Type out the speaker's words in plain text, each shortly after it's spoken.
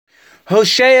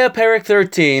Hosea, Parak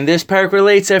 13. This parak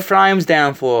relates Ephraim's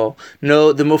downfall.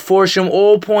 Note, the Meforshim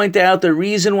all point out the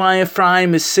reason why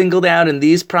Ephraim is singled out in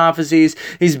these prophecies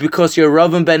is because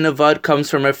Yeravim ben Nevat comes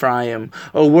from Ephraim.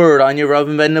 A word on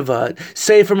Yeravim ben Nevat.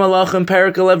 Sefer Malachim,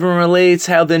 Parak 11 relates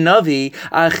how the Navi,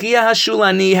 Achia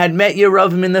Hashulani, had met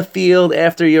Yeravim in the field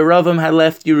after Yeravim had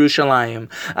left Yerushalayim.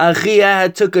 Achia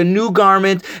had took a new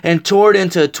garment and tore it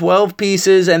into 12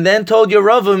 pieces and then told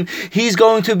Yeravim he's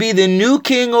going to be the new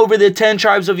king over the 10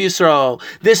 tribes of Yisrael.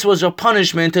 This was a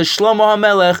punishment to Shlomo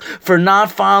HaMelech for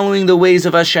not following the ways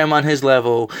of Hashem on his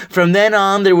level. From then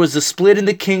on, there was a split in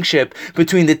the kingship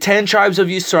between the 10 tribes of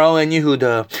Yisrael and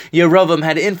Yehuda. Yeravim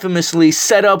had infamously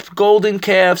set up golden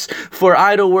calves for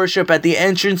idol worship at the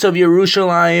entrance of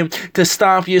Yerushalayim to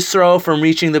stop Yisrael from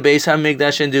reaching the Beis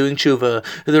HaMikdash and doing tshuva.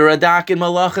 The Radak in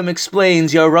Malachim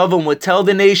explains Yeravim would tell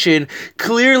the nation,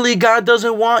 clearly God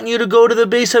doesn't want you to go to the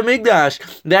Beis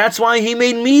HaMikdash. That's why he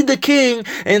made me the king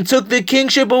and took the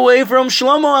kingship away from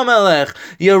Shlomo HaMelech.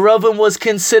 Yeravim was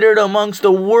considered amongst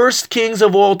the worst kings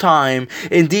of all time.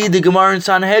 Indeed, the Gemara in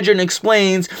Sanhedrin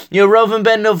explains Yeravim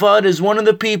ben Nevat is one of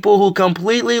the people who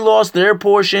completely lost their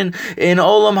portion in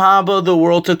Olam Haba, the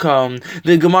world to come.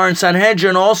 The Gemara in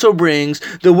Sanhedrin also brings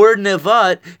the word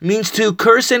Nevat means to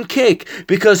curse and kick,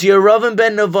 because Yeravim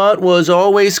ben Nevat was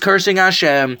always cursing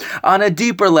Hashem. On a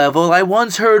deeper level, I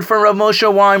once heard from Rav Moshe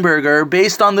Weinberger,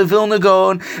 based on the Vilna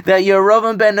Gaon, that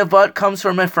Yeravim ben Nevat comes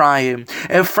from Ephraim.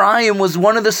 Ephraim was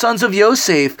one of the sons of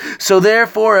Yosef, so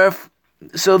therefore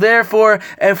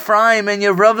Ephraim and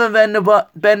Yeravim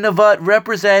ben Nevat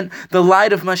represent the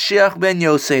light of Mashiach ben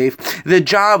Yosef. The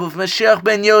job of Mashiach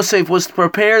ben Yosef was to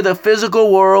prepare the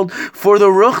physical world for the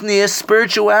ruchnius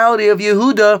spirituality of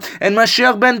Yehuda and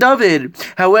Mashiach ben David.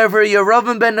 However,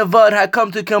 Yeravim ben Nevat had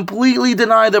come to completely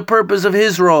deny the purpose of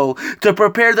his role, to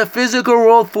prepare the physical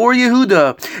world for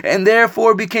Yehuda, and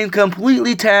therefore became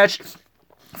completely detached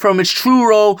from its true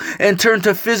role and turned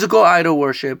to physical idol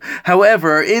worship.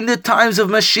 However, in the times of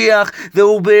Mashiach, there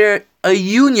will be a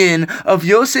union of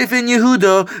Yosef and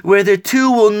Yehuda where the two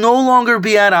will no longer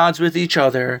be at odds with each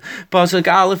other. Pasuk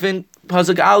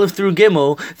Aleph through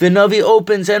Gimel, the Navi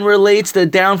opens and relates the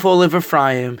downfall of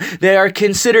Ephraim. They are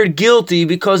considered guilty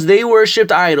because they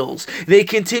worshipped idols. They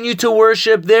continue to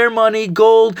worship their money,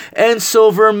 gold, and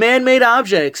silver, man-made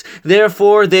objects.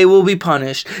 Therefore, they will be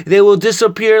punished. They will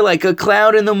disappear like a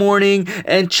cloud in the morning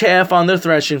and chaff on the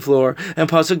threshing floor. And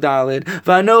Pasuk Daled,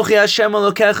 V'anochi Hashem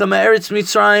Elokecha me'eretz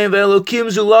Mitzrayim ve'elokim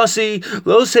zulasi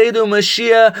lo seidu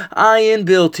Mashiach ayin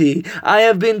bilti. I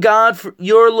have been God,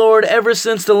 your Lord, ever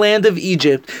since the land of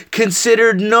Egypt,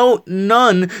 considered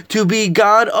none to be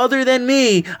God other than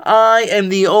me. I am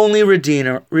the only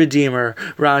Redeemer.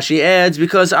 Rashi adds,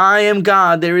 because I am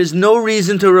God, there is no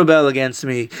reason to rebel against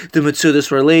me. The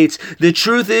Metzudas relates, the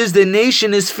truth is the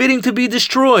nation is fitting to be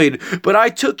destroyed, but I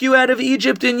took you out of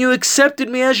Egypt and you accepted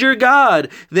me as your God.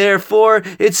 Therefore,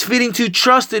 it's fitting to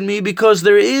trust in me because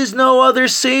there is no other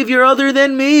Savior other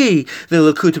than me. The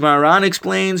Likutei Moharan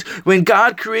explains, when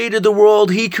God created the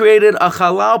world, he created a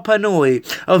halal panui,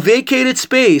 a vacated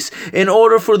space. In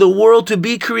order for the world to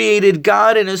be created,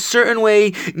 God in a certain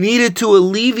way needed to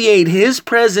alleviate his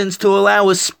presence to allow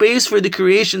a space for the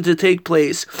creation to take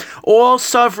place. All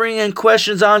suffering and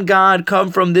questions on God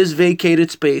come from this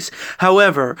vacated space.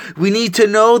 However, we need to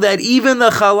know that even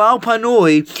the halal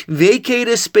panui,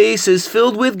 vacated space, is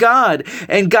filled with God,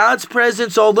 and God's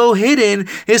presence, although hidden,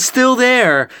 is still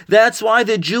there. That's why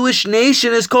the Jewish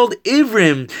nation is called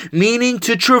Ivrim, meaning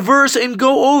to traverse and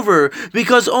go over,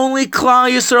 because only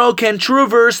Klal Yisrael can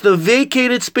traverse the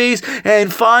vacated space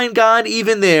and find God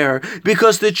even there,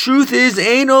 because the truth is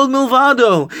Ein od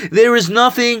milvado, there is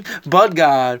nothing but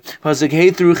God. Pasuk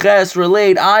Hey through Ches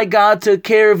relate, I, God, took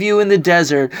care of you in the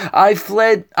desert. I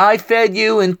fed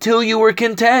you until you were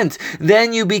content.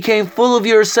 Then you became full of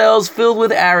yourselves, filled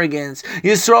with arrogance.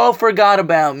 Yisrael forgot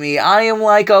about me. I am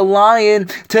like a lion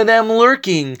to them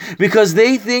lurking, because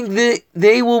they think that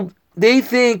they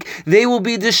will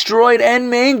be destroyed and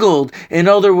mangled. In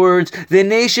other words, the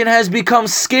nation has become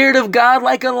scared of God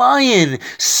like a lion.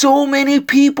 So many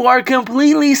people are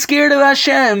completely scared of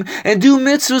Hashem and do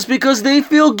mitzvahs because they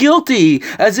feel guilty,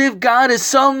 as if God is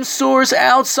some source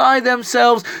outside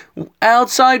themselves,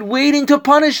 outside waiting to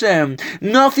punish them.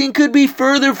 Nothing could be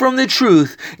further from the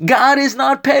truth. God is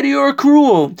not petty or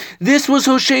cruel. This was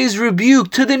Hoshea's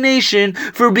rebuke to the nation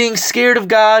for being scared of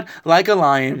God like a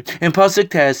lion. In Pasuk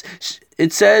Tes,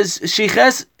 it says,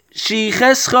 Shiches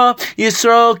Shichescha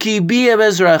Yisrael ki bia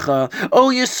bezrecha. O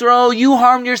Yisrael, you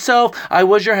harmed yourself, I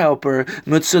was your helper.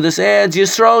 Mitzvah adds,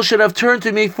 Yisrael should have turned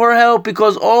to me for help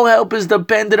because all help is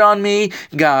dependent on me,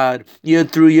 God.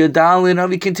 Yud through Yudalin,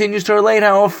 Avi continues to relate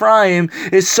how Ephraim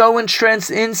is so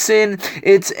entrenched in sin,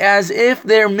 it's as if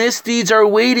their misdeeds are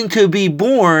waiting to be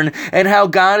born, and how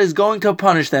God is going to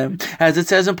punish them. As it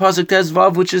says in Pasuk Tes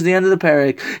Vav, which is the end of the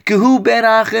parak, Kehu ben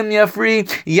Achim Yafri,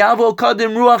 Yavo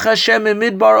Kadim Ruach Hashem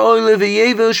Midbar Oile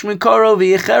v'yevush mikaro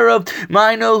v'yecherav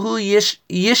ma'inohu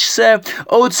yishse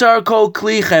otzar kol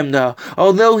kli chemda.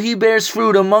 Although he bears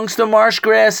fruit amongst the marsh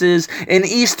grasses, an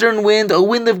eastern wind, a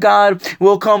wind of God,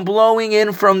 will come blowing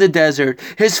in from the desert.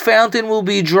 His fountain will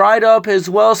be dried up, his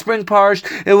wellspring parched.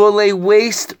 It will lay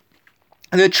waste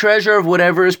the treasure of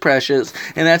whatever is precious.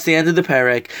 And that's the end of the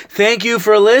parak. Thank you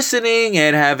for listening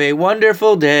and have a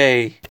wonderful day.